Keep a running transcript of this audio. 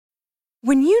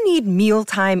When you need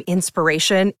mealtime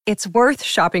inspiration, it's worth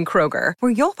shopping Kroger,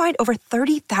 where you'll find over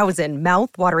 30,000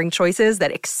 mouth-watering choices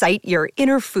that excite your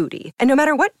inner foodie. And no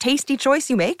matter what tasty choice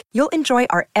you make, you'll enjoy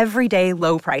our everyday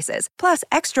low prices, plus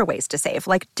extra ways to save,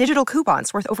 like digital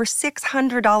coupons worth over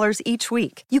 $600 each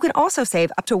week. You can also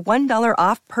save up to $1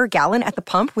 off per gallon at the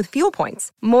pump with fuel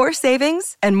points. More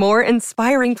savings and more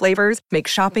inspiring flavors make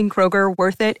shopping Kroger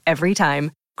worth it every time.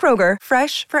 Kroger,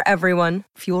 fresh for everyone.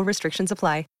 Fuel restrictions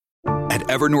apply. At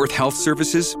Evernorth Health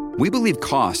Services, we believe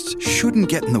costs shouldn't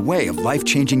get in the way of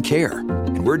life-changing care,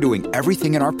 and we're doing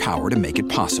everything in our power to make it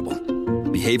possible.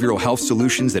 Behavioral health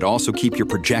solutions that also keep your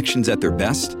projections at their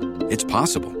best? It's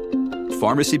possible.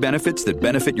 Pharmacy benefits that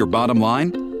benefit your bottom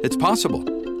line? It's possible.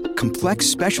 Complex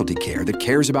specialty care that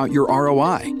cares about your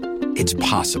ROI? It's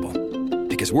possible.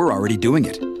 Because we're already doing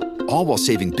it. All while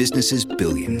saving businesses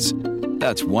billions.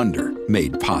 That's Wonder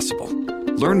made possible.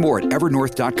 Learn more at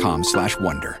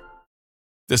evernorth.com/wonder.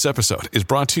 This episode is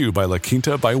brought to you by La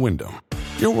Quinta by Wyndham.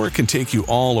 Your work can take you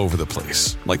all over the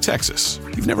place, like Texas.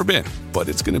 You've never been, but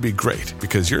it's going to be great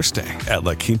because you're staying at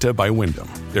La Quinta by Wyndham.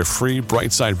 Their free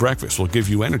Bright Side breakfast will give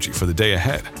you energy for the day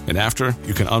ahead. And after,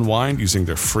 you can unwind using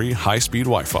their free high-speed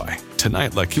Wi-Fi.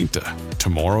 Tonight, La Quinta.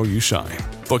 Tomorrow, you shine.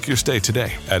 Book your stay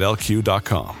today at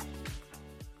lq.com.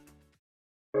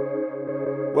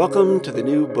 Welcome to the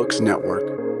New Books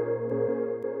Network.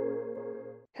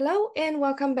 Hello, and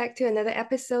welcome back to another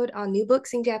episode on New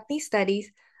Books in Japanese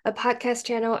Studies, a podcast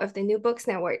channel of the New Books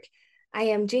Network. I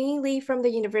am Jeannie Lee from the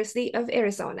University of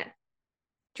Arizona.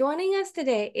 Joining us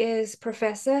today is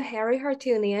Professor Harry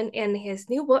Harootunian and his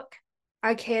new book,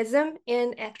 Archaism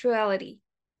and Actuality,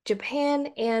 Japan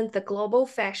and the Global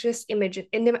Fascist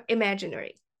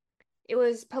Imaginary. It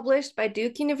was published by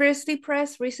Duke University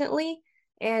Press recently,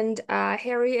 and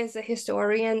Harry is a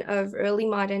historian of early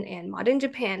modern and modern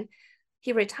Japan.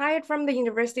 He retired from the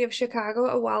University of Chicago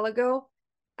a while ago.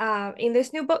 In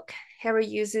this new book, Harry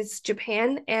uses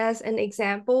Japan as an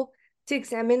example to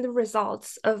examine the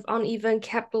results of uneven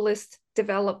capitalist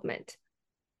development.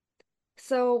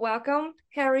 So welcome,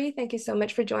 Harry. Thank you so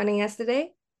much for joining us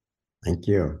today. Thank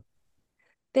you.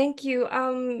 Thank you.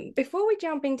 Before we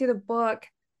jump into the book,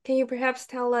 can you perhaps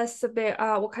tell us a bit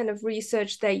what kind of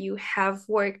research that you have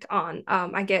worked on?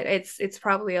 I get it's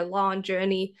probably a long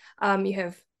journey you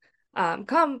have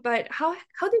come, but how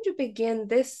did you begin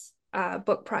this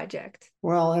book project?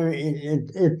 Well, I mean,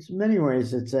 it's many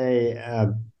ways. It's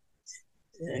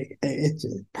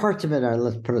parts of it are,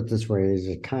 let's put it this way, is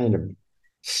a kind of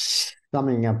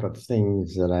summing up of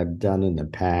things that I've done in the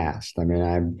past. I mean,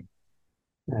 I've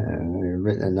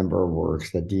written a number of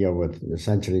works that deal with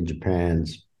essentially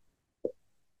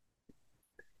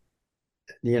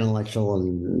the intellectual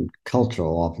and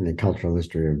cultural, often the cultural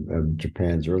history of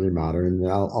Japan's early modern and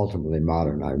ultimately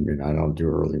modern. I mean, I don't do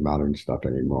early modern stuff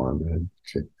anymore.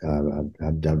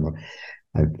 I've done what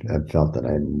I've felt that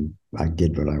I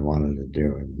did what I wanted to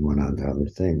do and went on to other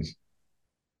things.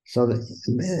 So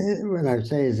what I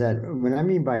say is that what I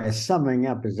mean by summing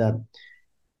up is that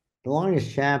the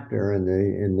longest chapter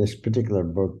in this particular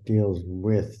book deals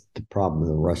with the problem of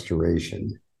the restoration,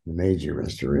 the Meiji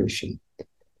Restoration.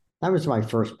 That was my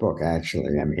first book,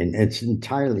 actually. I mean, it's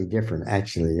entirely different,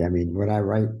 actually. I mean, what I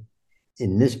write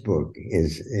in this book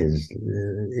is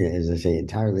as I say,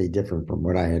 entirely different from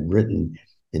what I had written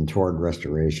in Toward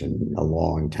Restoration a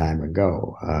long time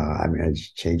ago. I mean, I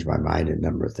just changed my mind in a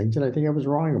number of things, and I think I was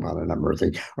wrong about a number of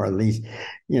things, or at least,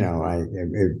 I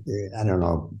don't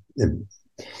know if.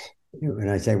 When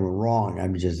I say we're wrong,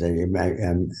 I'm just saying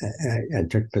I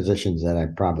took positions that I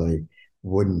probably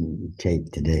wouldn't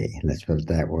take today. Let's put it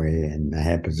that way. And I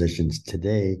have positions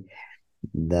today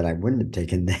that I wouldn't have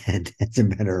taken that, as a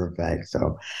matter of fact.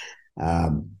 So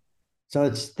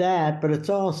it's that, but it's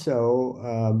also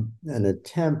an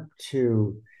attempt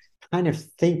to kind of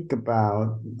think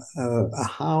about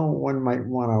how one might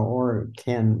want to or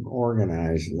can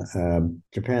organize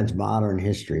Japan's modern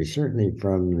history, certainly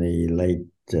from the late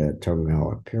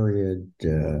Tokugawa period,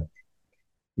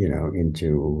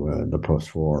 into the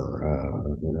post-war,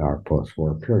 our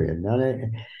post-war period. Now,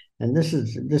 and this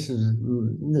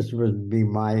would be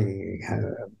my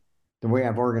the way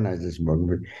I've organized this book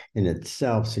in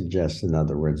itself suggests, in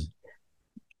other words,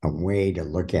 a way to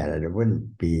look at it. It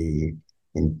wouldn't be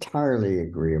entirely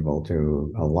agreeable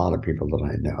to a lot of people that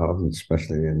I know,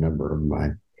 especially a number of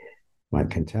my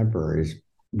contemporaries.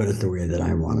 But it's the way that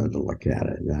I wanted to look at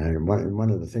it. And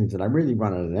one of the things that I really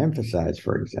wanted to emphasize,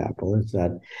 for example, is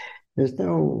that there's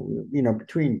no,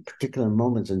 between particular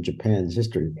moments in Japan's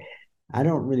history, I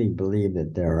don't really believe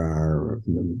that there are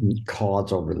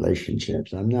causal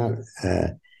relationships. I'm not,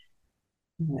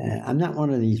 I'm not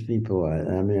one of these people.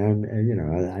 I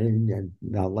mean,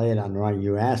 I'll lay it on right.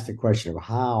 You asked the question of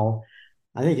how.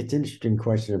 I think it's an interesting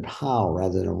question of how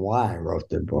rather than why I wrote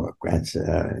the book.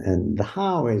 And the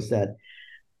how is that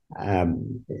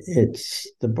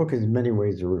it's the book is in many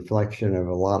ways a reflection of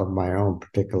a lot of my own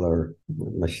particular,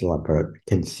 shall I put it,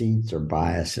 conceits or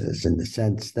biases, in the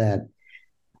sense that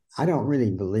I don't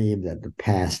really believe that the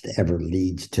past ever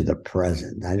leads to the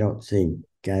present. I don't,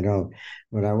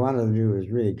 what I want to do is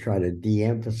really try to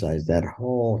de-emphasize that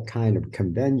whole kind of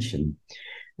convention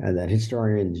that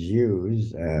historians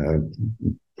use,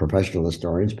 professional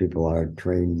historians, people are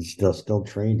trained, still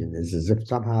trained in this, as if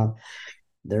somehow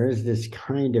there is this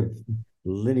kind of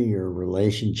linear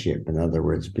relationship, in other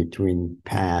words, between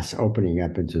past opening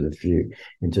up into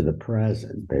the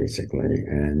present, basically,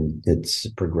 and it's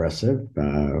progressive,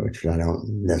 which I don't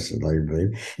necessarily believe.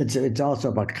 It's also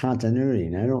about continuity,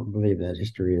 and I don't believe that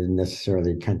history is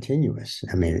necessarily continuous.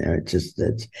 I mean, it's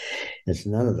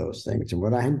none of those things. And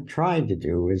what I tried to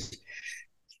do is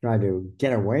try to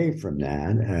get away from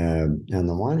that. On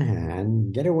the one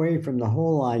hand, get away from the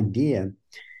whole idea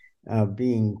of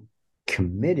being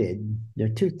committed. There are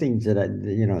two things that I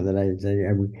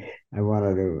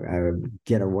wanted to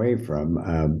get away from.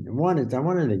 One is I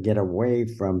wanted to get away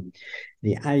from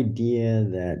the idea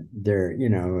that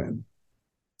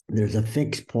there's a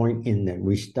fixed point in that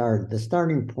we start. The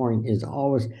starting point is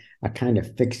always a kind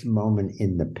of fixed moment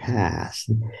in the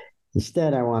past.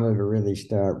 Instead, I wanted to really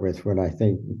start with what I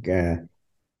think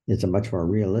is a much more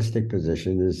realistic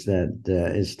position, is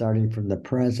starting from the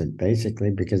present,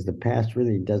 basically, because the past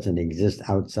really doesn't exist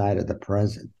outside of the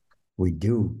present. We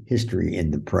do history in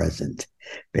the present,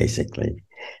 basically.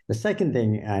 The second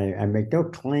thing I make no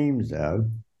claims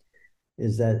of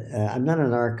is that I'm not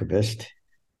an archivist,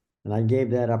 and I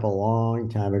gave that up a long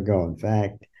time ago. In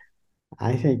fact,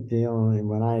 I think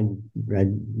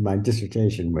my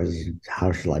dissertation was,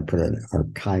 how shall I put it,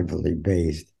 archivally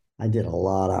based. I did a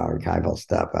lot of archival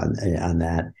stuff on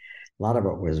that. A lot of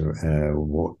it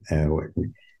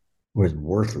was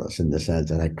worthless in the sense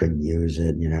that I couldn't use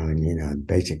it, and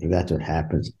basically that's what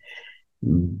happens.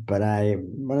 But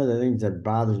one of the things that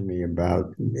bothers me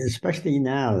about, especially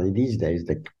now these days,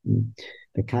 the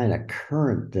kind of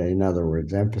current, in other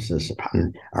words, emphasis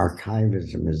upon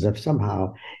archivism, is if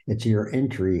somehow it's your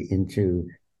entry into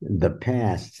the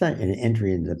past. It's not an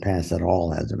entry into the past at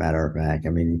all, as a matter of fact. I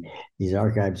mean, these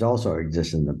archives also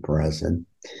exist in the present,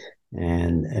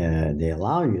 and they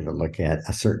allow you to look at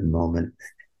a certain moment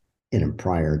in a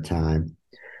prior time,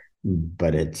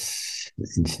 but it's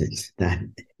not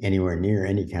anywhere near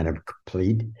any kind of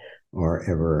complete or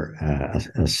ever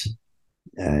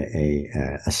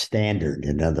a standard,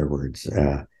 in other words,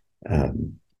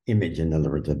 image, in other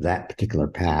words, of that particular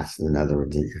past, in other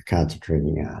words, that you're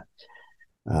concentrating on.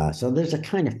 So there's a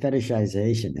kind of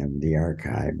fetishization of the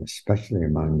archive, especially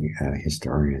among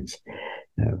historians,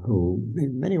 who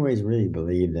in many ways really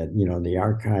believe that, the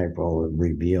archive will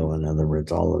reveal, in other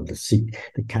words, all of the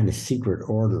kind of secret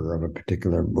order of a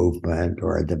particular movement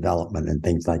or a development and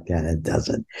things like that. It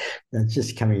doesn't. That's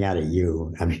just coming out of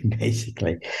you. I mean,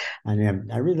 basically.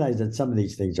 I realize that some of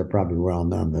these things are probably well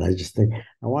known, but I just think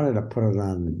I wanted to put it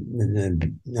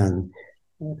on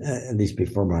at least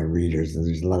before my readers, and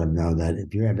just let them know that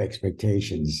if you have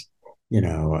expectations,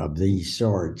 of these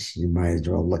sorts, you might as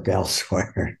well look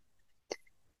elsewhere.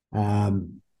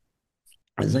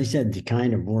 As I said, the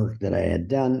kind of work that I had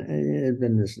done had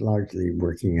been largely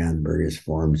working on various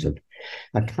forms of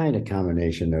a kind of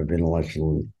combination of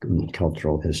intellectual and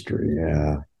cultural history.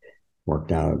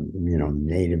 Worked out,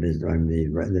 nativism,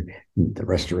 the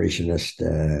restorationist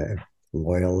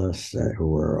loyalists who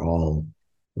were all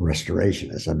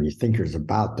restorationists. I mean, thinkers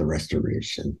about the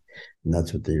restoration, and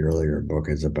that's what the earlier book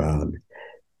is about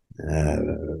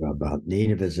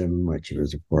nativism, which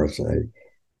was, of course, an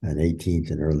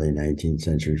 18th and early 19th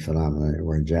century phenomenon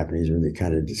where Japanese really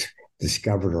kind of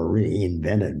discovered or really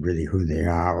invented really who they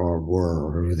are or were,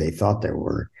 or who they thought they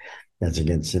were. That's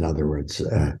against, in other words,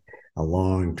 a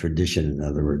long tradition, in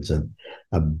other words, of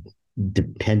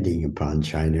depending upon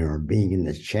China or being in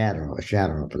the shadow,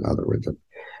 in other words,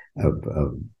 of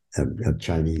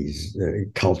Chinese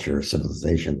culture,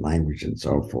 civilization, language, and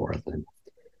so forth.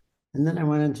 And then I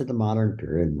went into the modern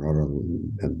period and wrote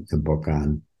a book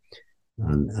on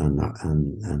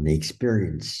the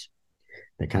experience,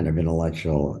 the kind of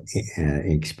intellectual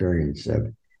experience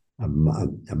of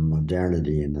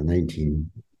modernity in the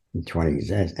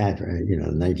 1920s, after the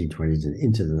 1920s and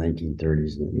into the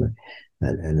 1930s,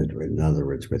 and in other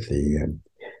words, which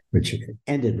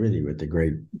ended really with the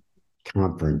great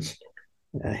conference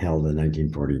held in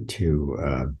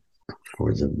 1942 or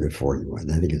was it the 41?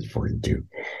 I think it's 42.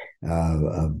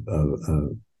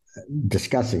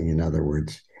 Discussing, in other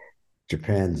words,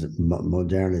 Japan's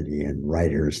modernity and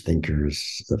writers,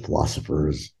 thinkers, the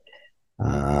philosophers,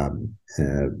 and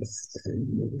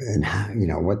how,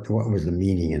 what was the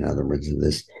meaning, in other words, of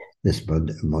this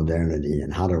modernity,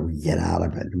 and how do we get out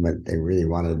of it? And what they really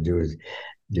wanted to do is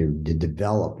to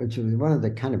develop, which was one of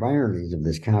the kind of ironies of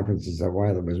this conference, is that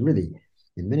while it was really,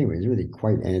 in many ways, really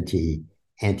quite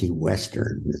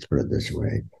anti-Western, let's put it this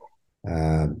way,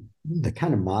 the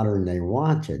kind of modern they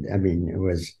wanted, I mean, it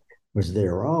was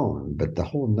their own, but the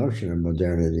whole notion of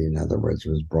modernity, in other words,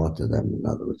 was brought to them, in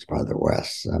other words, by the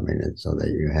West. I mean, it's so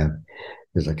that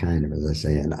there's a kind of, as I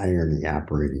say, an irony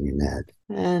operating in that.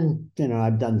 And,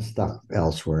 I've done stuff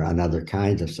elsewhere on other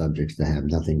kinds of subjects that have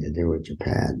nothing to do with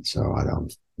Japan. So I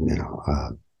don't,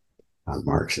 on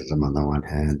Marxism on the one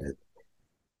hand.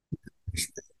 A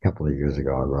couple of years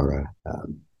ago, I wrote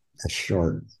a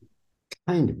short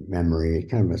kind of memory,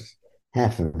 kind of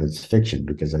half of it's fiction,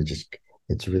 because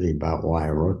it's really about why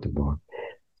I wrote the book,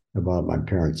 about my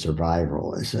parents'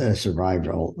 survival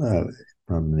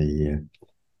from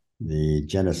the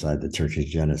genocide, the Turkish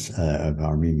genocide of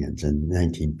Armenians in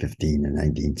 1915 and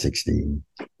 1916.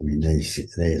 I mean, they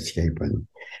escaped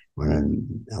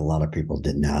when a lot of people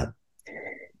did not.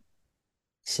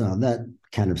 So that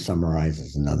kind of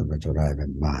summarizes, in other words, what I have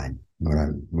in mind,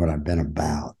 what I've been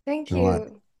about. Thank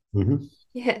you. Mm-hmm.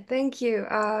 Yeah, thank you.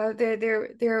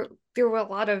 There were a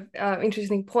lot of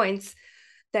interesting points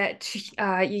that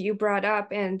you brought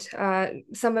up, and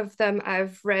some of them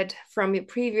I've read from your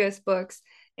previous books.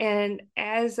 And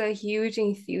as a huge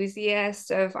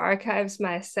enthusiast of archives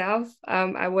myself,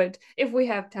 I would, if we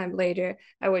have time later,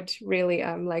 I would really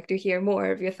like to hear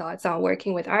more of your thoughts on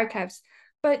working with archives.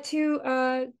 But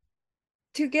to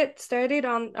get started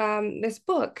on this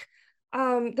book,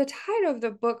 the title of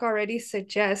the book already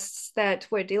suggests that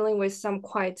we're dealing with some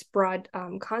quite broad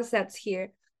concepts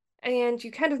here. And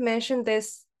you kind of mentioned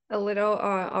this a little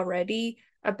already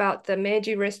about the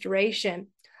Meiji Restoration.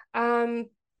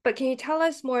 But can you tell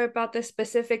us more about the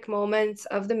specific moments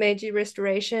of the Meiji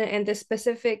Restoration and the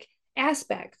specific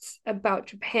aspects about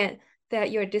Japan that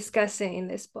you're discussing in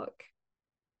this book?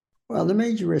 Well, the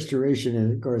Meiji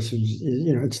Restoration, of course,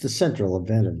 it's the central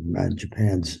event of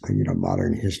Japan's,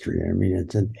 modern history. I mean,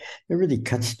 it really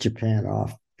cuts Japan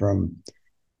off from,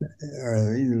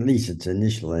 or at least it's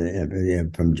initially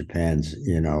from Japan's,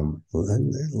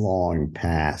 long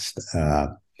past,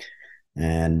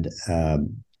 and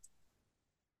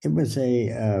it was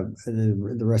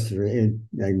the restoration,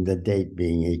 the date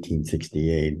being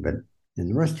 1868, but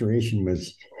the restoration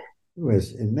was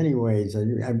in many ways,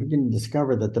 I began to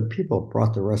discover that the people who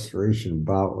brought the restoration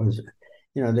about was,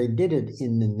 they did it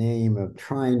in the name of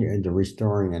trying to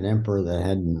restoring an emperor that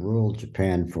hadn't ruled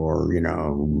Japan for,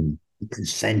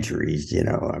 centuries,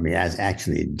 I mean, as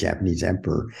actually a Japanese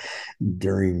emperor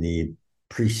during the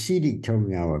preceding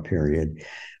Tokugawa period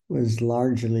was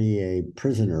largely a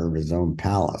prisoner of his own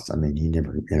palace. I mean, he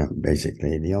never,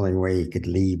 basically the only way he could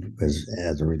leave was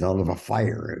as a result of a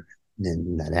fire.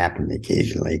 And that happened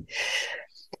occasionally,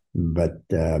 but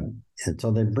and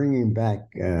so they're bringing back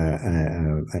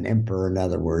an emperor, in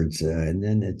other words, and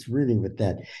then it's really with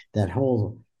that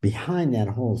whole behind that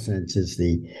whole sense is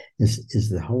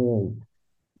the whole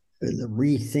the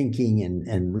rethinking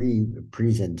and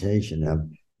representation of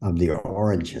the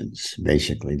origins,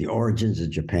 basically the origins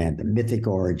of Japan, the mythic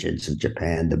origins of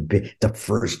Japan, the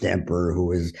first emperor who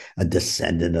was a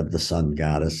descendant of the sun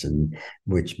goddess, and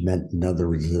which meant, in other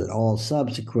words, that all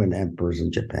subsequent emperors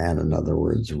in Japan, in other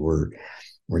words, were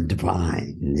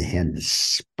divine, and they had the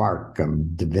spark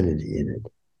of divinity in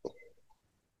it.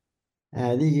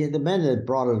 The men that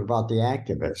brought it about, the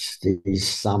activists, these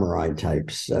samurai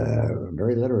types,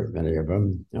 very literate, many of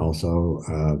them also,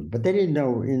 but they didn't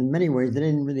know, in many ways, they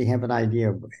didn't really have an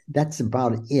idea of, that's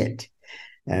about it.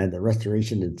 And the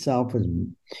restoration itself was,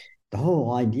 the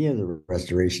whole idea of the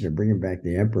restoration of bringing back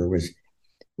the emperor was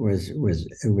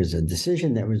a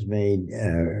decision that was made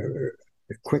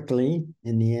quickly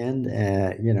in the end,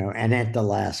 and at the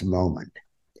last moment.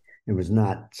 It was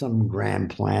not some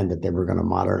grand plan that they were going to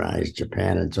modernize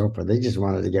Japan and so forth. They just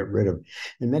wanted to get rid of,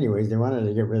 in many ways, they wanted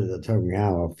to get rid of the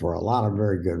Tokugawa for a lot of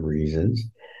very good reasons,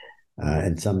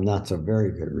 and some not so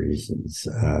very good reasons.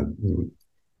 The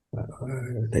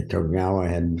Tokugawa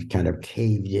had kind of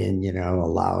caved in,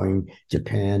 allowing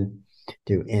Japan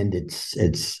to end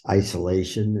its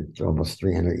isolation. It's almost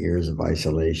 300 years of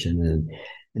isolation,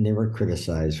 and they were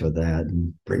criticized for that,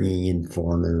 and bringing in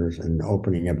foreigners and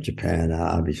opening up Japan,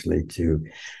 obviously, to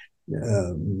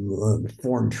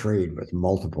foreign trade with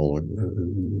multiple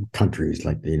countries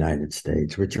like the United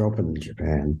States, which opened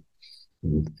Japan,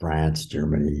 France,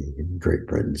 Germany, Great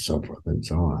Britain, so forth and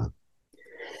so on.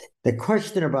 The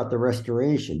question about the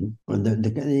restoration,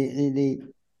 the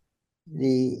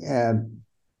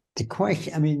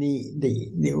question, I mean,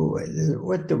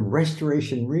 what the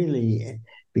restoration really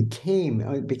became,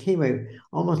 it became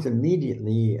almost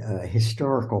immediately a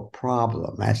historical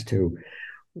problem as to,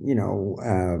 when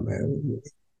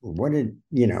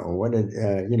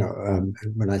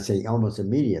I say almost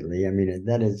immediately, I mean,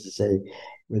 that is to say,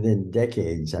 within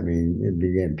decades, I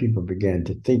mean, people began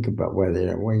to think about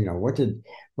whether, what did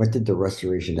the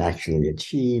restoration actually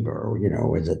achieve, or,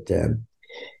 was it,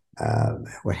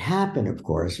 what happened, of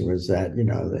course, was that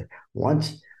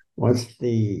once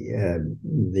the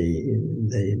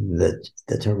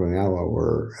Tokugawa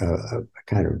were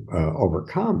kind of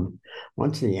overcome,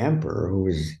 once the emperor, who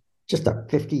was just a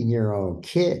 15-year-old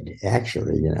kid,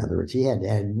 actually, in other words, he had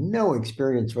no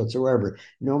experience whatsoever,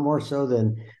 no more so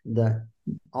than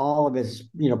all of his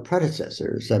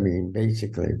predecessors. I mean,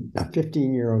 basically, a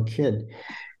 15-year-old kid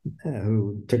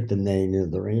who took the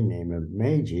reign name of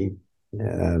Meiji.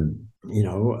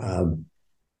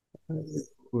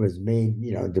 Was made,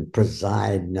 to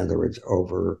preside, in other words,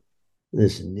 over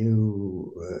this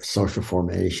new social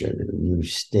formation, a new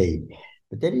state.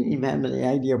 But they didn't even have any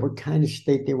idea what kind of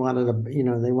state they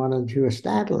wanted to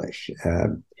establish.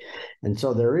 And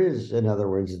so there is, in other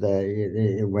words,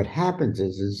 what happens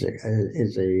is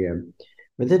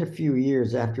within a few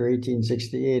years after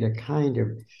 1868, a kind of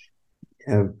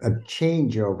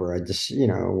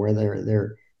changeover, where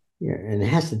they're and it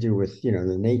has to do with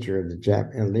the nature of the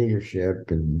Japanese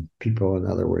leadership and people, in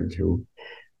other words, who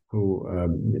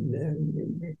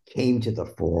came to the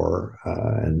fore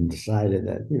and decided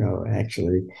that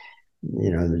actually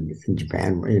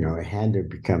Japan had to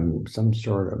become some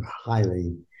sort of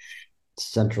highly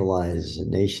centralized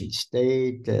nation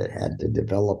state that had to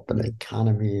develop an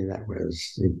economy that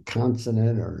was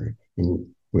consonant or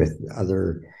with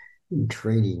other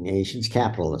trading nations,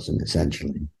 capitalism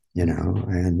essentially,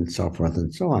 and so forth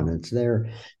and so on. It's there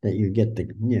that you get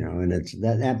and it's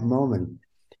that moment,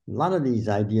 a lot of these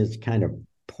ideas kind of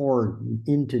poured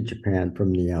into Japan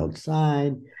from the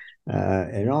outside,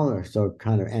 and also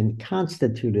kind of, and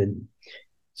constituted,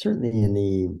 certainly in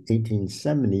the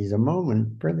 1870s, a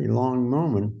moment, pretty long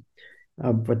moment,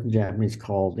 of what the Japanese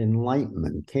called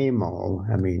enlightenment, keimo.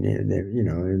 I mean,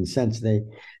 in a sense, they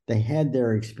had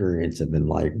their experience of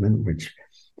enlightenment, which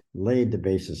laid the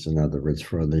basis, in other words,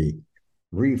 for the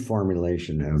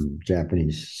reformulation of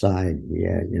Japanese society,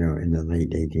 in the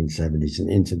late 1870s and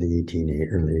into the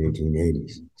early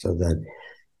 1880s. So that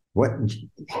what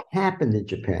happened in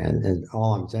Japan, and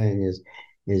all I'm saying is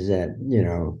that,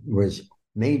 was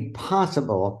made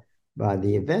possible by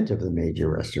the event of the Meiji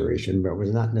Restoration, but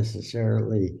was not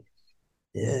necessarily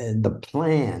the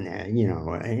plan,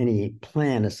 any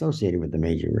plan associated with the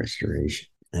Meiji Restoration.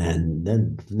 And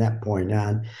then from that point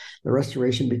on, the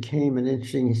Restoration became an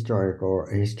interesting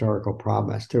historical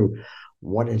problem as to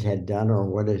what it had done or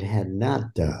what it had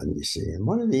not done, you see. And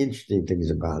one of the interesting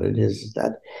things about it is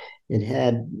that it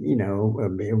had,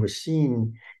 it was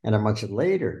seen at a much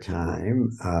later time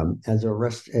as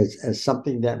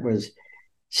something that was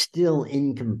still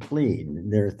incomplete.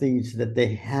 There are things that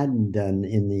they hadn't done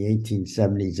in the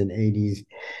 1870s and 80s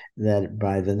that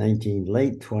by the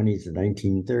late 20s and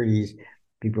 1930s,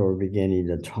 people were beginning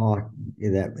to talk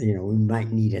that, we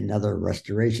might need another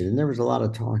restoration. And there was a lot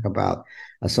of talk about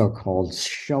a so-called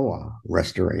Showa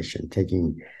restoration,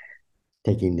 taking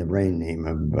the reign name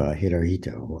of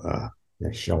Hirohito,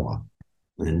 Showa.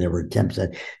 And there were attempts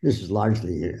at, this was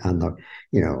largely on the,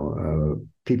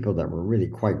 people that were really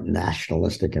quite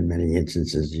nationalistic in many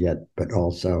instances yet, but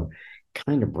also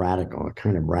kind of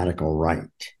radical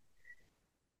right.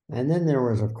 And then there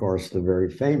was, of course, the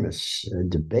very famous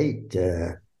debate,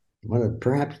 one of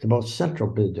perhaps the most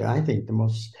central, I think the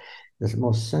most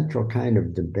central kind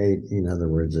of debate, in other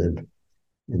words, in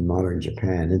modern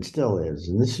Japan. It still is.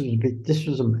 And this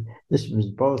was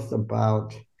both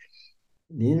about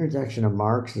the introduction of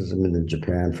Marxism into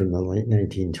Japan from the late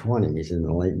 1920s. In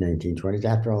the late 1920s,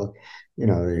 after all,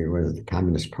 the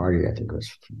Communist Party, I think,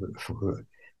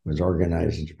 was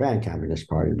organized. The Japan Communist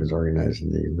Party was organized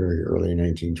in the very early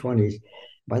 1920s.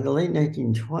 By the late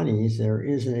 1920s, there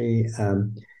is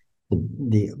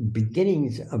the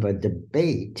beginnings of a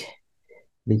debate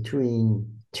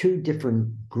between two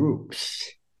different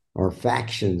groups or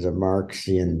factions of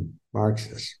Marxists.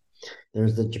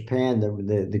 There's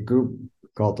the group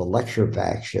called the lecture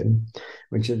faction,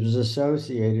 which was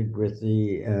associated with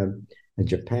the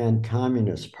Japan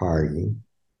Communist Party,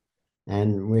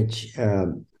 and which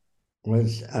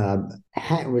was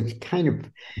kind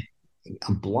of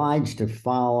obliged to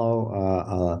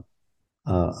follow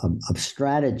a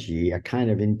strategy, a kind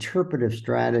of interpretive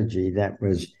strategy that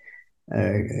was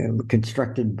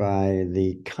constructed by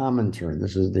the Comintern.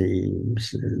 This is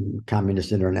the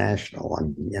Communist International,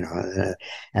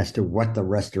 as to what the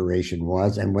restoration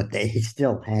was and what they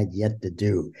still had yet to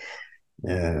do.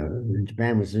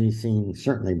 Japan was seen,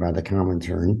 certainly by the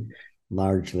Comintern,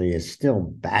 largely as still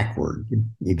backward,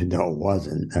 even though it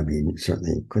wasn't. I mean,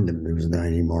 certainly it was not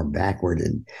any more backward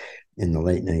in the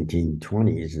late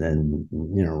 1920s than,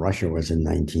 Russia was in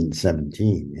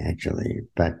 1917, actually. In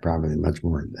fact, probably much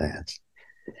more advanced.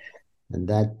 And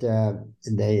that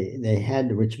they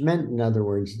had, which meant, in other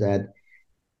words, that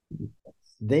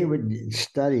they would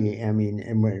study. I mean,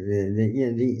 and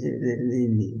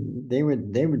they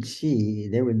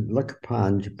would look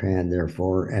upon Japan,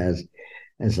 therefore, as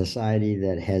a society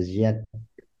that has yet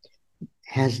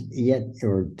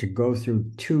or to go through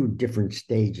two different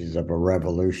stages of a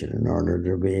revolution in order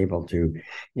to be able to,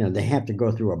 they have to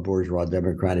go through a bourgeois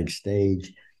democratic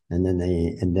stage, and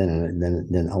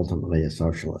then ultimately a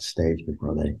socialist stage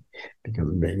before they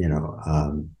become,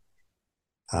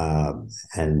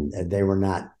 and they were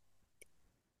not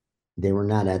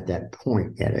at that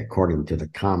point yet, according to the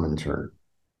Comintern.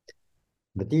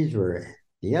 But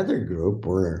the other group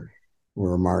were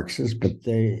Marxists, but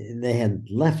they had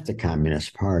left the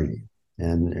Communist Party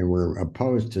and were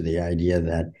opposed to the idea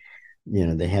that,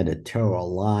 they had to toe a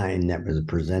line that was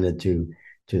presented to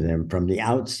them from the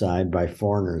outside by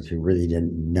foreigners who really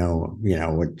didn't know,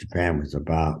 what Japan was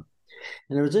about.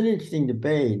 And it was an interesting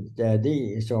debate.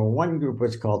 So one group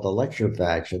was called the lecture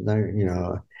faction,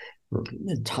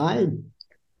 tied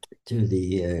to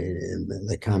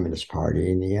the Communist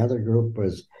Party, and the other group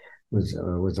was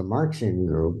a Marxian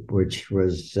group, which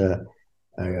was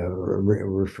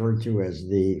referred to as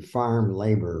the farm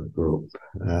labor group.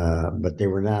 But they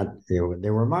were not. They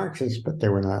were Marxists, but they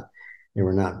were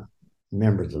not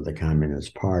members of the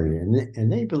Communist Party, and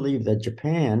they believed that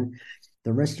Japan,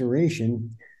 the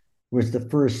restoration, was the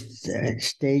first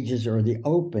stages or the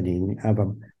opening of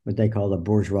what they call the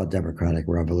bourgeois democratic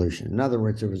revolution. In other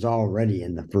words, it was already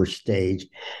in the first stage,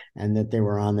 and that they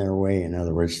were on their way, in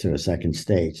other words, to a second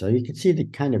stage. So you can see the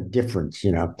kind of difference.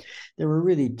 There were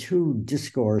really two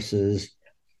discourses,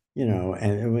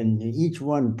 and when each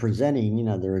one presenting,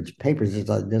 there's papers,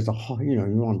 there's a whole, you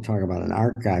want to talk about an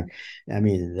archive. I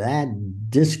mean, that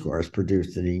discourse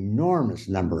produced an enormous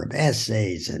number of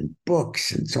essays and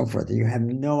books and so forth. You have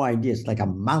no idea. It's like a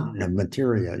mountain of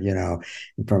material,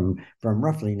 from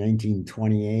roughly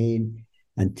 1928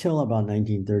 until about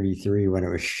 1933, when it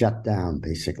was shut down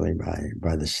basically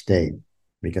by the state,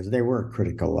 because they were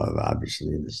critical of,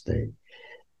 obviously, the state.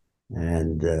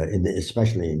 And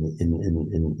especially in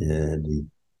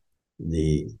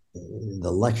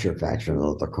the lecture faction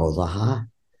of the Kozaha,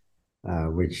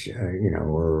 which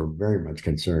were very much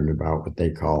concerned about what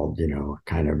they called,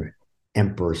 kind of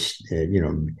emperor,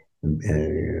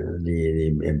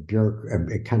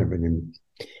 kind of an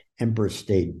emperor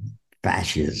state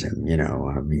fascism.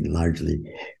 I mean,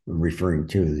 largely referring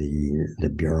to the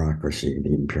bureaucracy,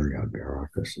 the imperial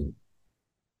bureaucracy.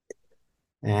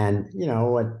 And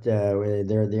what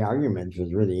the argument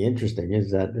was really interesting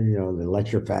is that the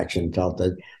lecture faction felt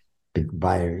that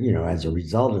as a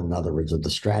result, in other words, of the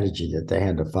strategy that they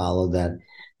had to follow,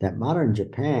 that modern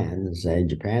Japan, say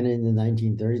Japan in the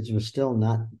 1930s, was still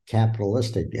not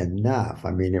capitalistic enough. I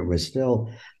mean, it was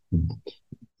still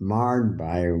marred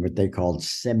by what they called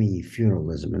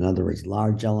semi-feudalism. In other words,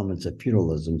 large elements of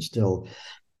feudalism still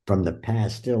from the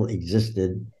past still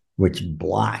existed, which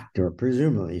blocked, or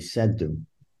presumably said to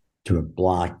have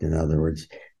blocked, in other words,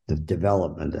 the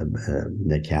development of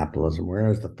the capitalism,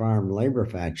 whereas the farm labor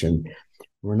faction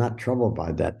were not troubled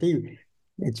by that.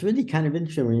 It's really kind of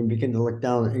interesting when you begin to look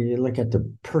down and you look at the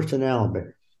personnel, but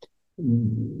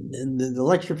the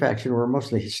lecture faction were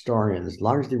mostly historians,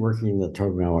 largely working in the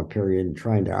Tokugawa period and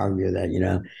trying to argue that,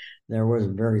 there was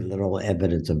very little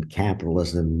evidence of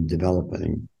capitalism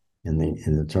developing in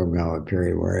the Tokugawa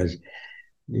period, whereas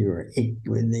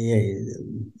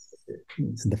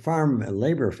the farm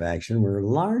labor faction were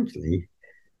largely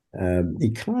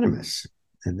economists,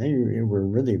 and they were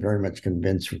really very much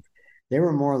convinced. They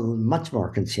were much more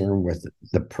concerned with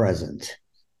the present,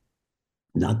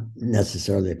 not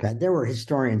necessarily the past. There were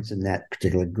historians in that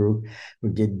particular group who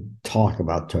did talk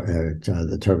about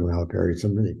the Tokugawa period,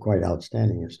 some really quite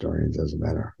outstanding historians, as a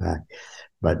matter of fact.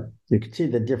 But you could see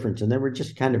the difference, and there were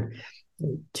just kind of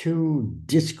two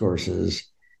discourses,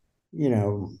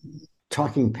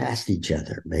 talking past each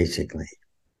other, basically.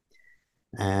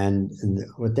 And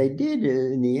what they did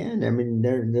in the end, I mean,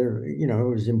 it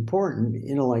was important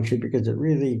intellectually because it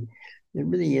really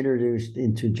introduced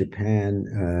into Japan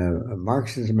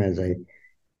Marxism as an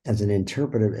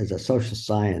interpretive, as a social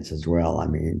science as well. I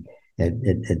mean, it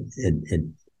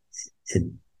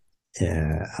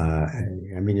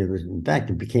I mean,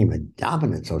 it became a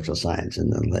dominant social science in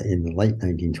the late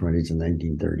 1920s and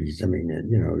 1930s. I mean,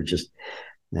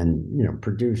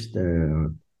 produced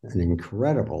an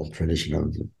incredible tradition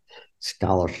of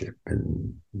scholarship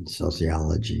in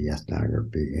sociology,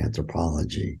 ethnography,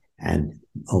 anthropology, and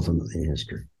ultimately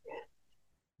history.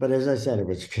 But as I said, it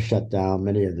was shut down.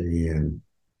 Many of the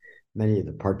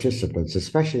participants,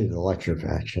 especially the lecture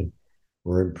faction,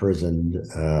 were imprisoned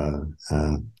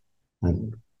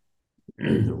and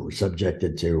were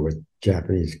subjected to what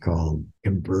Japanese call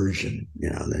conversion.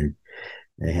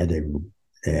 They had to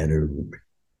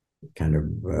kind of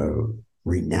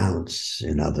renounce,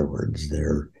 in other words,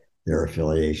 their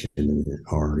affiliation,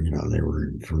 or they were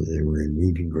in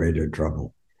even greater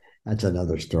trouble. That's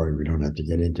another story we don't have to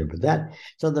get into. But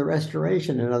so the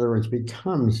restoration, in other words,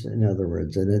 becomes, in other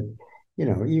words, and it,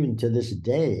 even to this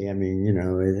day, I mean,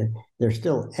 there's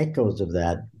still echoes of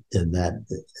that in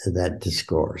that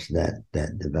discourse, that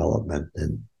development,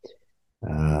 and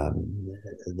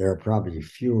there are probably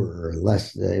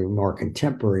more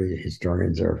contemporary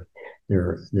historians. There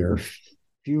are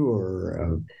fewer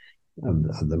of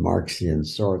the Marxian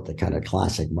sort, the kind of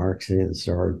classic Marxian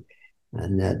sort,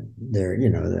 and that they're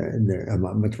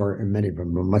much more, many of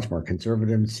them are much more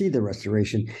conservative, and see the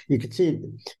restoration. You could see it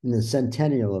in the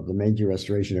centennial of the Meiji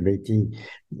Restoration of 18,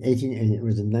 and it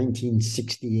was in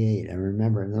 1968. I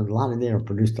remember, and a lot of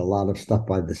produced a lot of stuff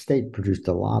by the state, produced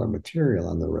a lot of material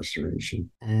on the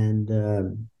restoration, and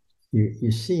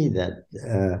you see that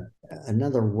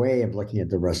another way of looking at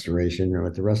the restoration, or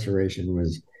what the restoration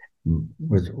was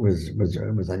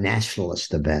a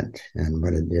nationalist event, and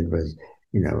what it did was,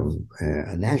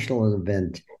 a national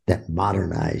event that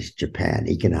modernized Japan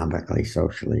economically,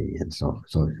 socially, and so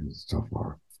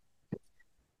forth.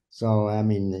 So, I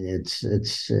mean, it's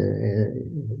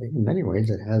in many ways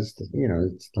it has, it's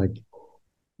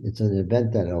an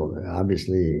event that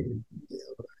obviously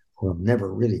will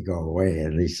never really go away,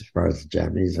 at least as far as the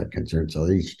Japanese are concerned. So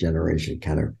each generation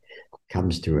kind of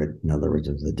comes to it, in other words,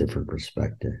 with a different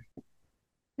perspective.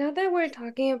 Now that we're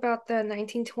talking about the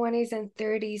 1920s and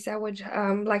 30s, I would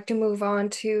like to move on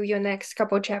to your next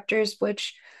couple chapters,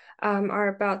 which are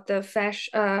about the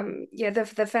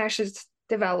fascist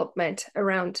development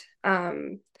around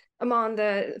among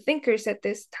the thinkers at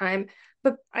this time.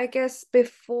 But I guess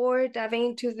before diving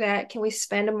into that, can we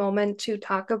spend a moment to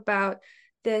talk about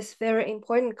this very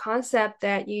important concept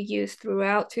that you use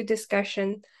throughout to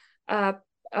discussion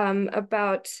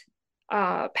about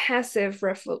passive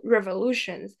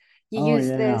revolutions? You use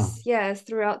this, yes,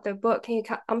 throughout the book. Can you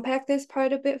unpack this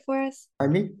part a bit for us?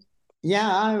 Pardon me?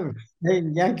 Yeah,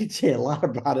 I could say a lot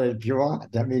about it if you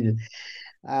want. I mean,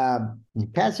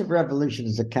 passive revolution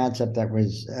is a concept that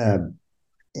was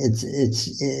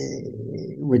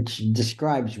which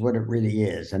describes what it really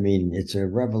is. I mean, it's a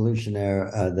revolutionary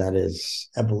that is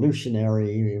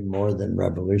evolutionary more than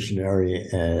revolutionary.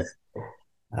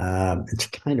 It's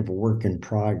kind of a work in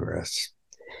progress.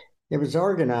 It was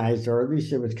organized, or at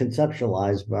least it was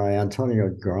conceptualized, by Antonio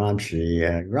Gramsci.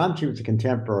 Gramsci was a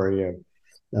contemporary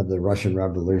of the Russian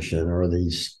Revolution, or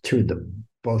these two,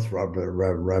 both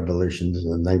revolutions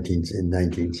in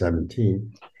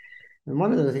 1917. And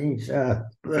one of the things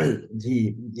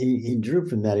he drew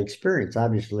from that experience,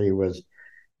 obviously, was,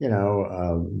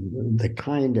 the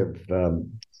kind of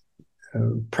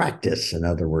practice, in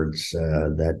other words,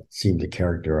 that seemed to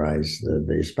characterize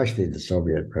especially the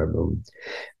Soviet revolution,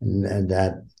 and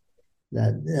that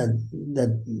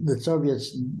the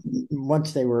Soviets,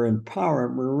 once they were in power,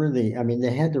 were really, I mean,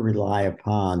 they had to rely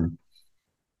upon,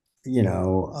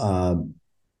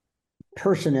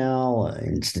 personnel,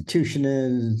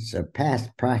 institutions,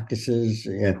 past practices.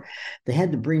 They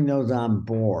had to bring those on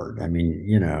board. I mean,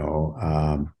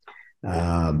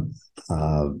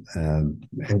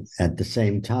 at the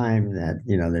same time that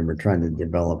they were trying to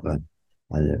develop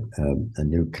a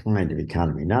new kind of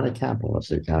economy, not a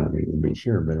capitalist economy, to be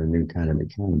sure, but a new kind of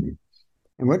economy.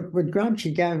 And what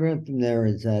Gramsci gathered from there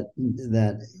is that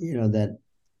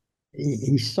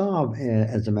he saw,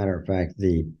 as a matter of fact,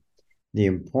 the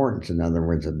importance, in other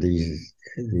words, of these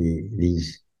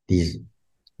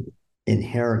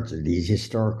inherences, these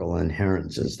historical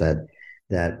inherences, that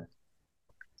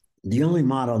the only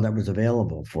model that was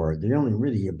available for it, the only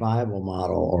really viable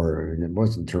model, or it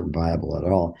wasn't termed viable at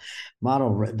all,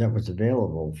 model that was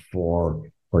available for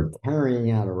for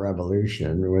carrying out a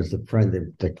revolution was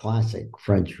the classic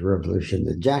French Revolution,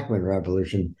 the Jacobin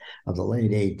Revolution of the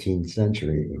late 18th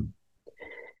century.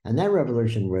 And that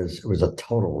revolution was a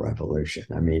total revolution.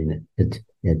 I mean, and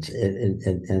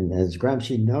as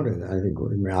Gramsci noted, I think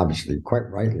obviously quite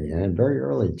rightly, and very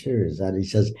early too, is that he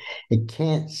says it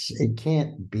can't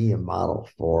be a model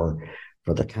for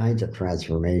the kinds of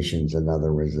transformations, in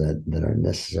other words, that are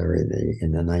necessary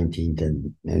in the 19th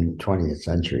and 20th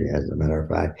century. As a matter of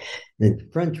fact, the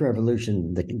French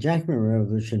Revolution, the Jacobin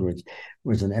Revolution,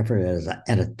 was an effort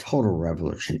at a total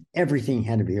revolution. Everything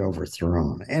had to be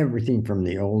overthrown. Everything from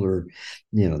the older,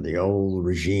 the old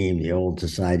regime, the old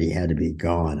society had to be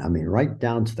gone. I mean, right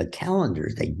down to the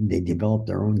calendars. They developed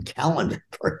their own calendar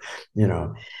for,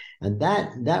 and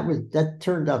that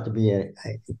turned out to be a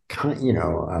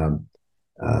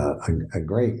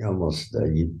great, almost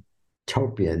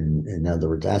utopian, in other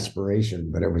words, aspiration,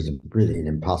 but it was really an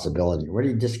impossibility. What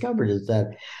he discovered is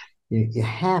that you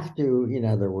have to, in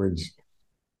other words,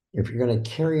 if you're going to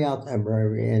carry out a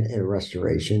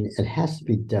restoration, it has to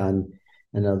be done,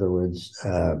 in other words,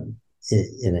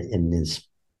 in this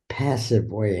passive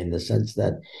way, in the sense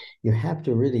that you have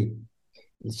to really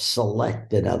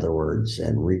select, in other words,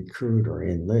 and recruit or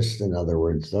enlist, in other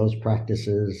words, those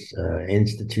practices,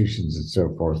 institutions, and so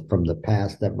forth from the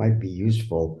past that might be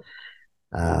useful,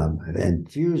 and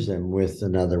fuse them with,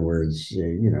 in other words,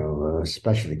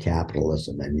 especially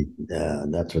capitalism. I mean,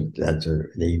 that's what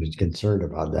he was concerned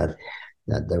about, that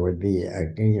there would be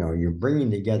you're bringing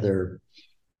together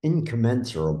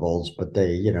incommensurables, but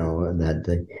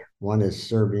one is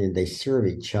serving, they serve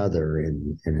each other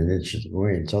in an interesting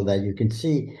way, and so that you can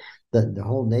see the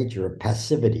whole nature of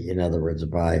passivity, in other words,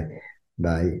 by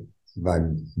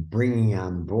bringing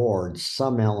on board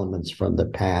some elements from the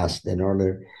past in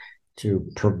order to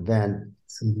prevent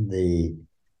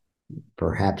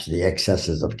perhaps the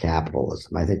excesses of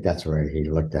capitalism. I think that's where he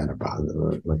looked about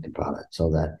it. So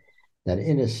that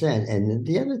in a sense, and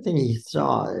the other thing he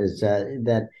saw is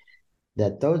that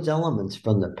those elements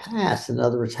from the past, in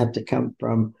other words, have to come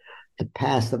from the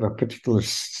past of a particular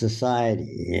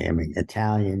society. I mean,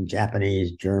 Italian,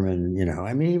 Japanese, German.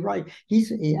 I mean, he's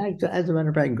as a matter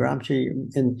of fact, Gramsci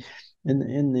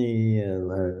in the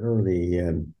early,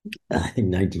 I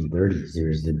think 1930s, he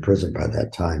was in prison by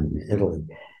that time in Italy.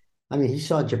 I mean, he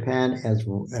saw Japan as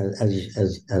an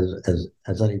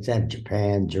example.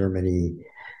 Japan, Germany,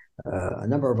 a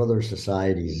number of other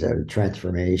societies,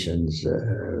 transformations.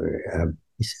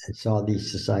 He saw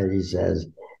these societies as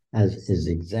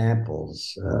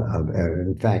examples of.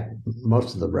 In fact,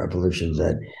 most of the revolutions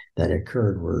that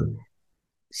occurred were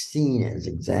seen as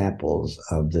examples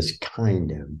of this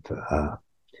kind of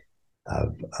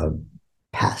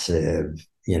passive,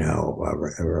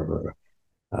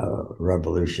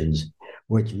 revolutions,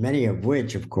 many of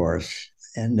which, of course,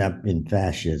 end up in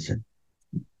fascism,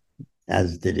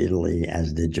 as did Italy,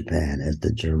 as did Japan, as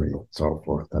did Germany, and so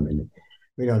forth. I mean,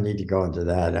 we don't need to go into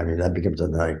that. I mean, that becomes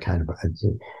another kind of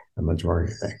a much more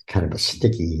kind of a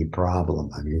sticky problem.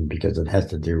 I mean, because it has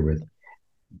to do with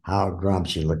how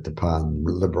Gramsci looked upon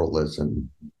liberalism,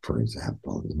 for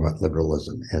example, and what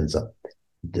liberalism ends up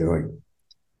doing.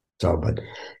 So, but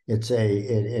it's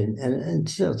and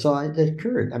so it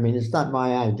occurred. I mean, it's not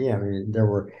my idea. I mean, there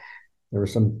were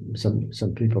some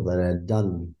people that had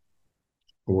done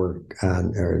work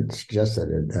on or suggested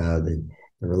the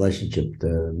relationship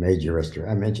to major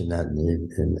restoration. I mentioned that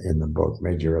in the book,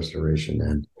 Major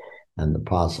Restoration, and the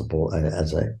possible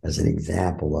as an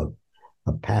example of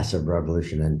a passive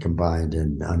revolution and combined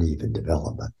in uneven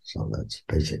development. So that's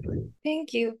basically.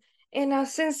 Thank you. And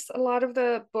since a lot of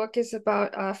the book is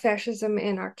about fascism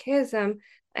and Archaism,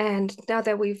 and now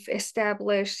that we've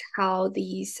established how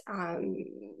these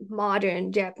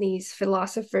modern Japanese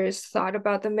philosophers thought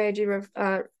about the Meiji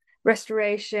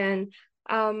Restoration,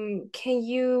 can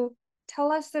you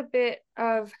tell us a bit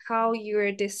of how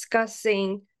you're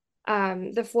discussing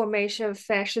the formation of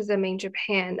fascism in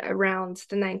Japan around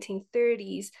the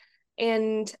 1930s,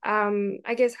 and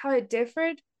I guess how it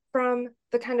differed from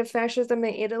the kind of fascism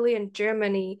in Italy and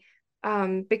Germany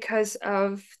because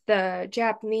of the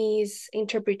Japanese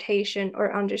interpretation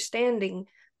or understanding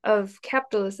of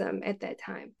capitalism at that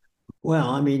time? Well,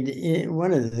 I mean,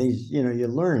 one of the things you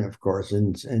learn, of course,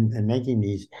 in making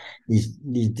these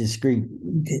discrete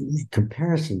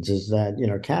comparisons is that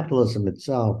capitalism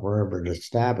itself, wherever it's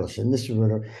established, and this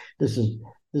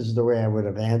is the way I would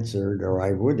have answered, or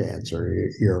I would answer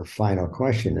your final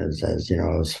question, as as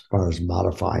far as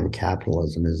modifying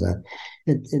capitalism, is that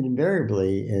it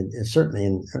invariably, and certainly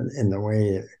in the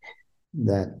way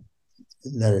that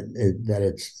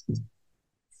it's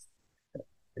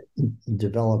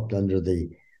developed under the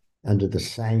under the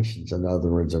sanctions, in other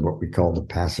words, of what we call the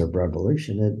passive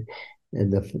revolution.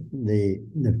 And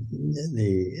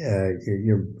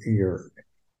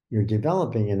you're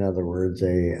developing, in other words,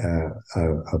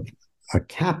 a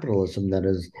capitalism that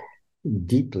is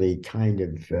deeply kind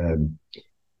of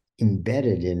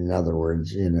embedded in other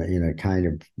words, in a kind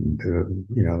of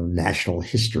national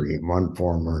history in one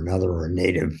form or another, or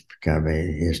native kind of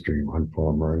a history in one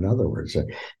form or another. Words,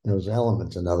 those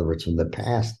elements, in other words, from the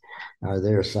past, are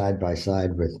there side by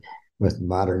side with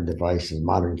modern devices,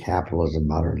 modern capitalism,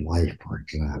 modern life, for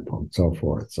example, and so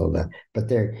forth. So that, but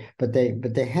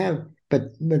they have.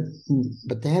 But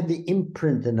they have the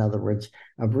imprint, in other words,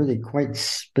 of really quite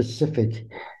specific,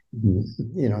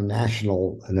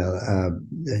 national,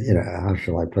 how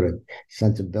shall I put it,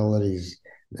 sensibilities,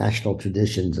 national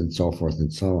traditions, and so forth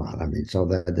and so on. I mean, so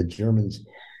that the Germans,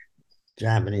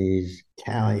 Japanese,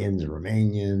 Italians,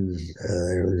 Romanians,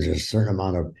 there was a certain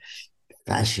amount of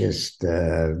fascist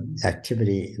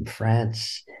activity in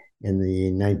France in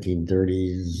the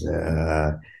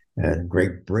 1930s.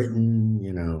 Great Britain,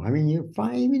 I mean, you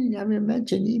find,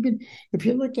 imagine, even if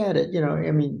you look at it,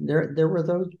 I mean, there were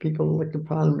those people who looked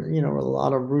upon, a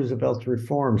lot of Roosevelt's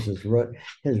reforms, his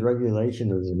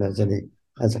regulationism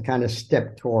as a kind of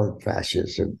step toward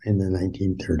fascism in the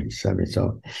 1930s. I mean,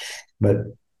 so, but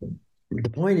the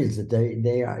point is that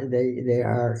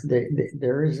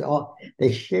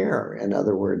they share, in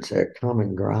other words, a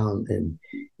common ground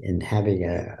in having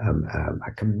a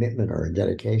commitment or a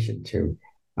dedication to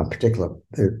a particular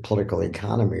political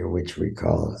economy, which we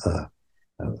call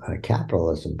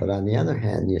capitalism. But on the other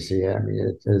hand, you see, I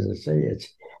mean, as I say, it's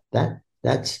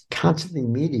that's constantly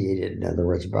mediated, in other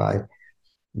words, by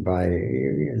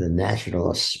the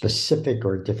national, specific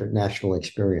or different national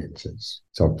experiences,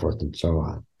 so forth and so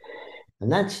on.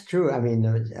 And that's true. I mean,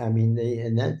 so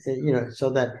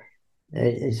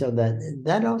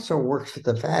that also works with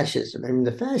the fascism. I mean,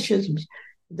 the fascisms,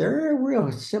 there are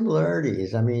real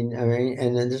similarities. I mean,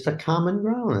 and then there's a common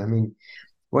ground. I mean,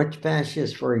 what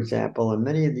fascists, for example, in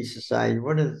many of these societies,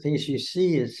 one of the things you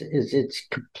see is its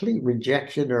complete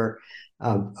rejection or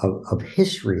of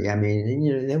history. I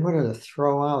mean, they wanted to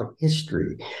throw out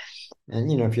history.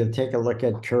 And if you take a look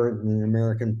at current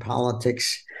American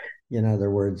politics, in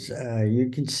other words, you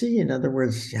can see, in other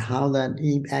words, how that.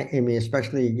 I mean,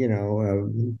 especially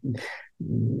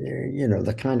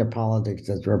the kind of politics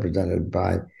that's represented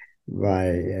by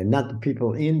not the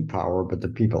people in power, but the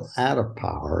people out of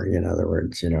power. In other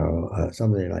words,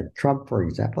 somebody like Trump, for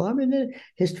example. I mean,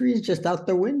 history is just out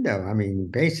the window. I mean,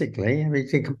 basically, I mean,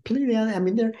 it's completely. I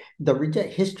mean, the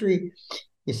reject history.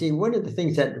 You see, one of the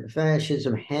things that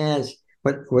fascism has,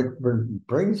 what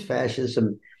brings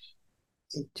fascism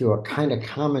to a kind of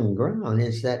common ground,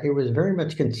 is that it was very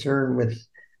much concerned with,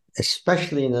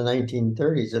 especially in the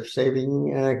 1930s, of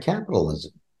saving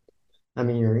capitalism. I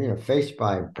mean, you're faced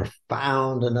by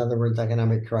profound, in other words,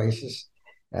 economic crisis,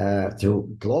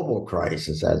 through global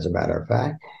crisis, as a matter of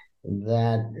fact,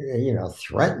 that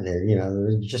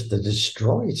threatened just to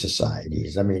destroy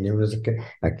societies. I mean, it was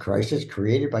a crisis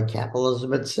created by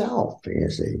capitalism itself. You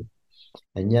see,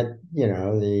 and yet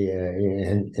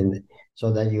and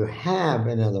so that you have,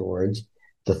 in other words,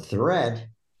 the threat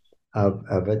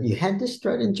of it. You had this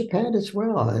threat in Japan as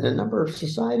well, and a number of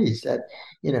societies that,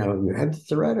 you have the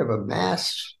threat of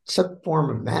some form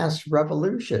of mass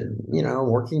revolution,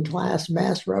 working class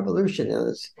mass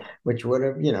revolution, which would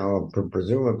have,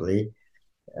 presumably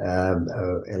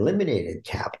eliminated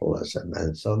capitalism.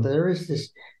 And so there is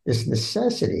this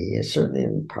necessity, certainly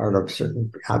in part of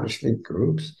certain, obviously,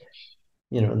 groups,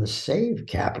 to save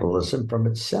capitalism from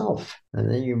itself. And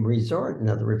then you resort, in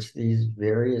other words, these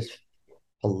various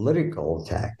political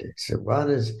tactics. One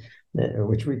is,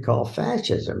 which we call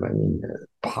fascism. I mean,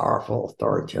 powerful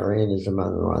authoritarianism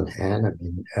on the one hand. I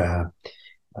mean,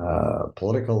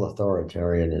 political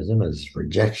authoritarianism is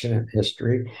rejection of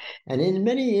history. And in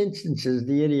many instances,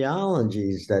 the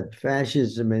ideologies that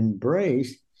fascism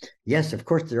embraced, yes, of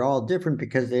course, they're all different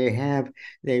because they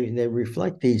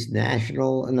reflect these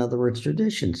national, in other words,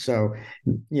 traditions. So,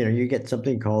 you get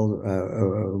something called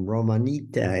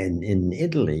Romanita in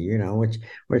Italy,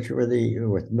 which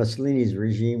with Mussolini's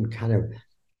regime kind of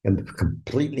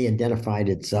completely identified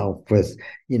itself with,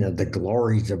 the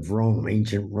glories of Rome,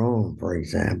 ancient Rome, for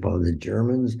example. The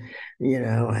Germans,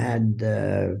 had,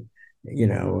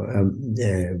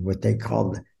 what they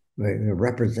called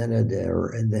represented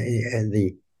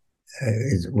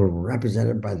were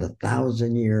represented by the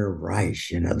 1,000-year Reich.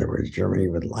 In other words, Germany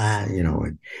would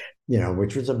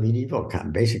which was a medieval,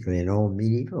 basically an old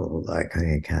medieval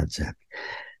kind of concept.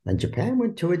 And Japan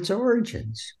went to its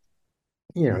origins,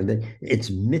 its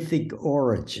mythic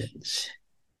origins,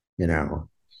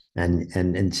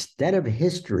 And instead of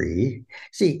history,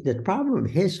 see, the problem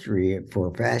of history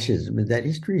for fascism is that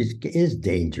history is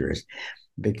dangerous,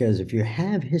 because if you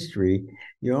have history,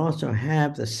 you also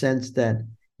have the sense that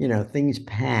things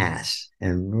pass,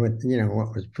 and what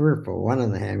was fearful. One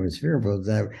on the hand was fearful is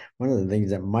that one of the things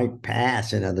that might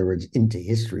pass, in other words, into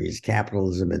history, is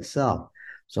capitalism itself.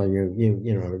 So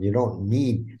you don't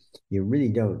need, you really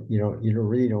don't,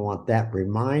 really don't want that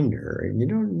reminder, and you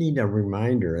don't need a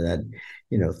reminder that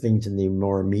things in the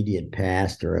more immediate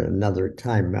past or another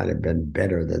time might have been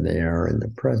better than they are in the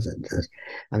present.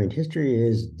 I mean, history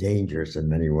is dangerous in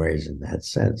many ways in that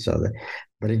sense.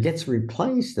 But it gets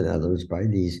replaced, in other words, by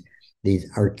these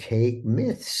archaic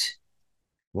myths,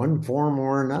 one form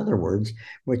or in other words,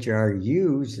 which are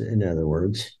used, in other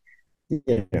words,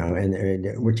 and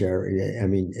which are, I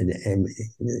mean,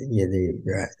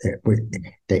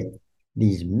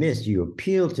 these myths, you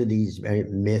appeal to these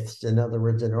myths, in other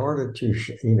words, in order to,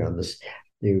 this,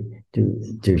 to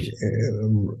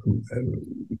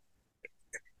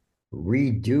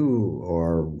redo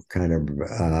or kind of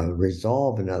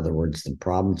resolve, in other words, the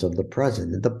problems of the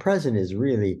present. The present is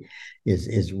really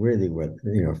what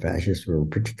fascists were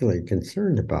particularly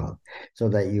concerned about. So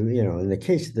that in the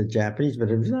case of the Japanese, but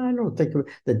I don't think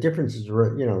the differences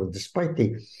were, despite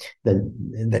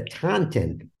the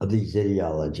content of these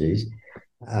ideologies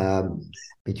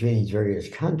between these various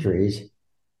countries.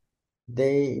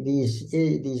 These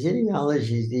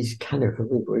ideologies, these kind of,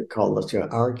 we call this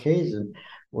archaism,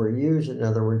 were used, in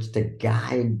other words, to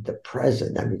guide the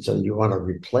present. I mean, so you want to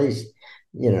replace,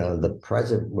 the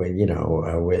present with,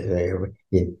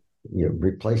 you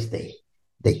replace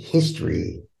the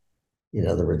history, in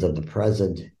other words, of the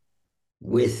present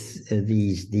with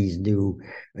these new,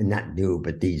 not new,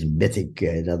 but these mythic,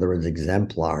 in other words,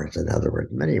 exemplars. In other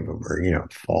words, many of them are,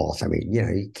 false. I mean,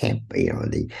 you can't,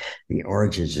 the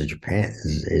origins of Japan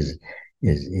is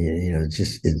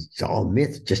it's all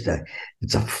myth.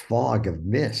 It's a fog of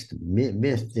myth,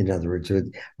 in other words,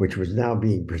 which was now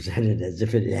being presented as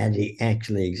if it had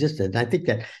actually existed. And I think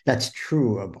that's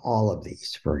true of all of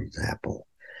these. For example,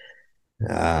 it's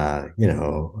a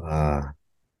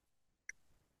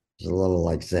little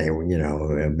like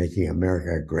saying, making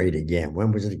America great again.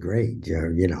 When was it great?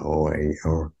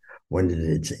 Or when did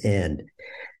it end?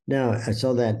 Now,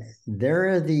 so that there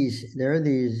are these,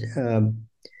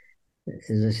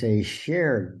 as I say,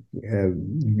 shared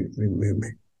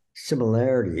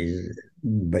similarities,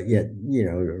 but yet,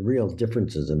 real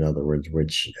differences, in other words,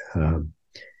 which, as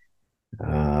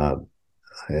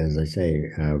I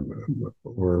say,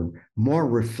 were more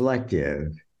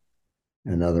reflective,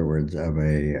 in other words, of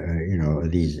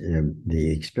these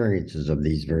the experiences of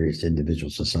these various individual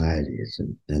societies,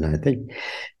 and I think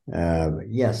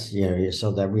yes,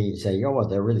 so that we say, oh, well,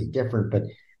 they're really different, but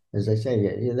as I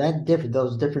say,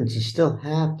 those differences still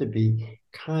have to be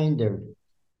kind of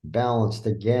balanced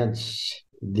against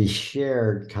the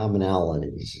shared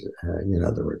commonalities, in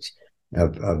other words,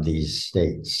 of these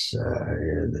states.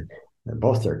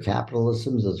 Both their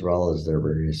capitalisms as well as their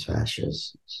various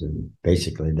fascists. So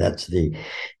basically, that's the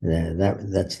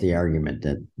argument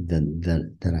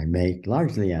that I make,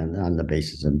 largely on the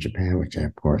basis of Japan, which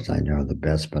of course I know the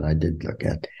best, but I did look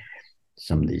at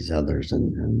some of these others,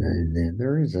 and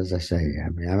there is, as I say, I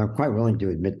mean, I'm quite willing to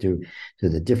admit to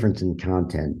the difference in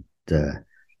contents.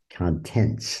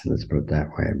 Let's put it that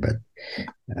way,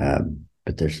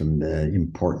 but there's some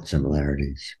important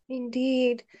similarities.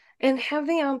 Indeed. And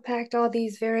having unpacked all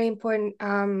these very important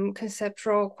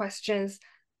conceptual questions,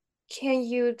 can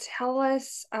you tell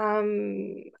us,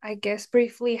 I guess,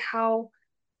 briefly how,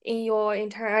 in your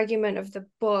entire argument of the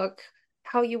book,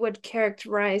 how you would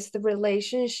characterize the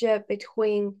relationship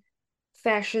between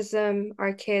fascism,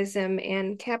 archaism,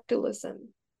 and capitalism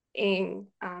in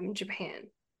Japan?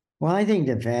 Well, I think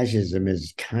that fascism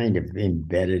is kind of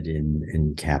embedded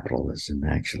in capitalism,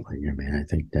 actually. I mean, I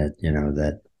think that,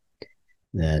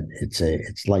 that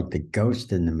it's like the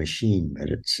ghost in the machine, but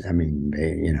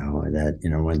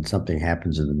when something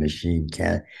happens to the machine,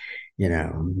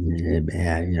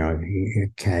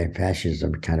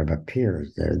 fascism kind of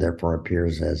appears there, therefore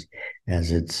appears as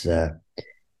its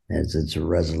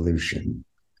resolution.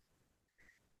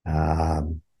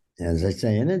 As I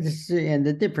say, and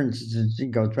the difference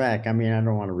goes back. I mean, I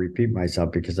don't want to repeat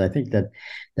myself, because I think that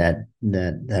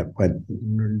what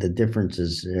the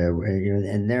differences,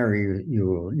 and there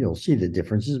you'll see the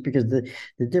differences, because the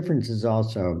differences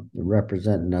also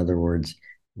represent, in other words,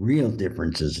 real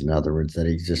differences, in other words, that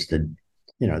existed,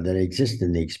 that exist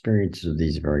in the experiences of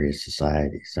these various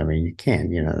societies. I mean, you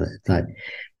can't, it's not,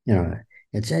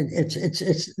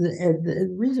 The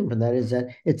reason for that is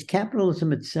that it's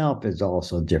capitalism itself is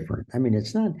also different. I mean,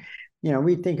 it's not,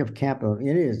 we think of capital,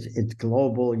 it's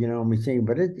global, and we think,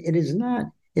 but it is not,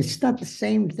 it's not the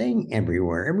same thing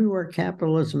everywhere. Everywhere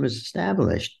capitalism is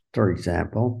established, for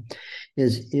example,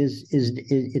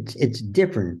 it's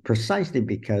different precisely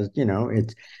because,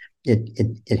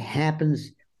 it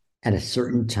happens at a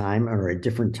certain time or a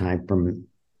different time from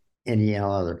any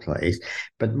other place.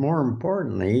 But more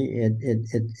importantly,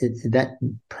 that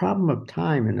problem of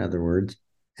time, in other words,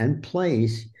 and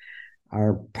place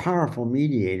are powerful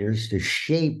mediators to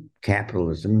shape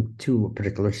capitalism to a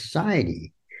particular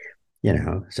society.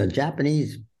 So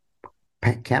Japanese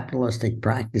capitalistic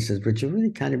practices, which are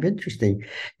really kind of interesting.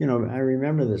 I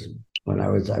remember this when I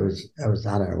was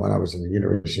when I was in the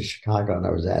University of Chicago, and I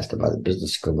was asked by the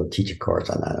business school to teach a course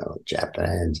on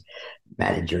Japan's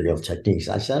managerial techniques.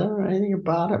 I said, I don't know anything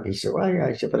about them. He said, well,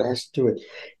 I said, but it has to do with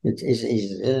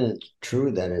isn't it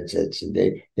true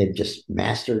that they've just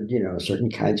mastered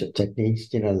certain kinds of techniques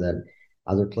that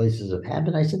other places have had?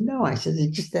 But I said, no. I said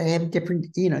they have different,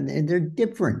 they're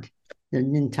different. They're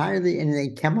entirely, and they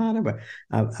come out of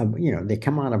they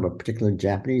come out of a particular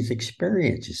Japanese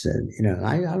experience. You said,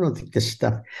 I don't think this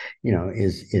stuff,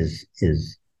 is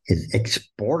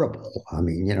exportable. I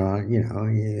mean, if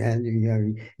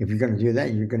you're going to do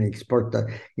that, you're going to export the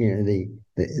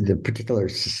particular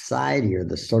society or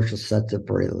the social sets of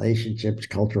relationships,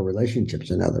 cultural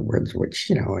relationships, in other words, which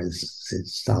it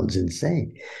sounds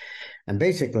insane. And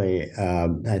basically,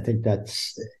 I think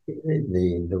that's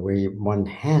the way one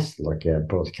has to look at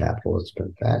both capitalism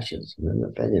and fascism.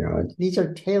 And these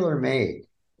are tailor-made,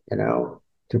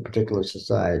 to particular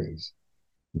societies.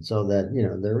 And so that,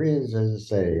 there is, as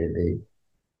I say,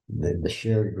 the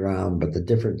shared ground, but the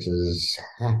differences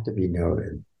have to be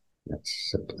noted.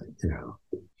 That's simply,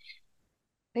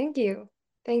 Thank you.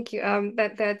 Thank you.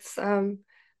 That's a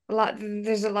lot.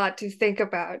 There's a lot to think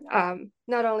about,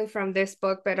 not only from this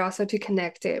book, but also to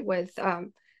connect it with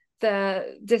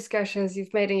the discussions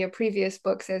you've made in your previous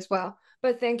books as well.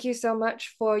 But thank you so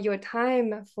much for your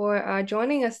time, for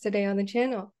joining us today on the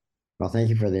channel. Well, thank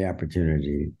you for the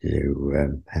opportunity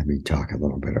to have me talk a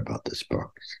little bit about this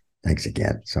book. Thanks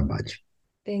again so much.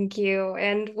 Thank you.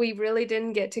 And we really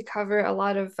didn't get to cover a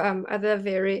lot of other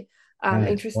very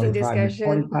interesting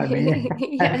 45 minutes.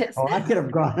 Yes. Oh, I could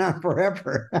have gone on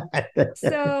forever.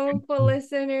 So for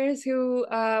listeners who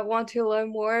want to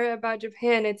learn more about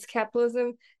Japan, its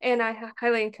capitalism, and I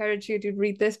highly encourage you to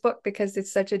read this book because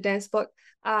it's such a dense book.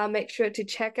 Make sure to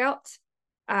check out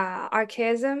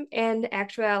Archaism and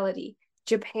Actuality,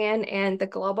 Japan and the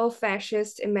Global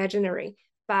Fascist Imaginary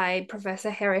by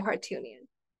Professor Harootunian.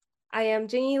 I am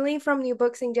Jinyi Lee from New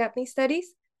Books in Japanese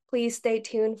Studies. Please stay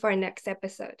tuned for our next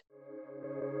episode.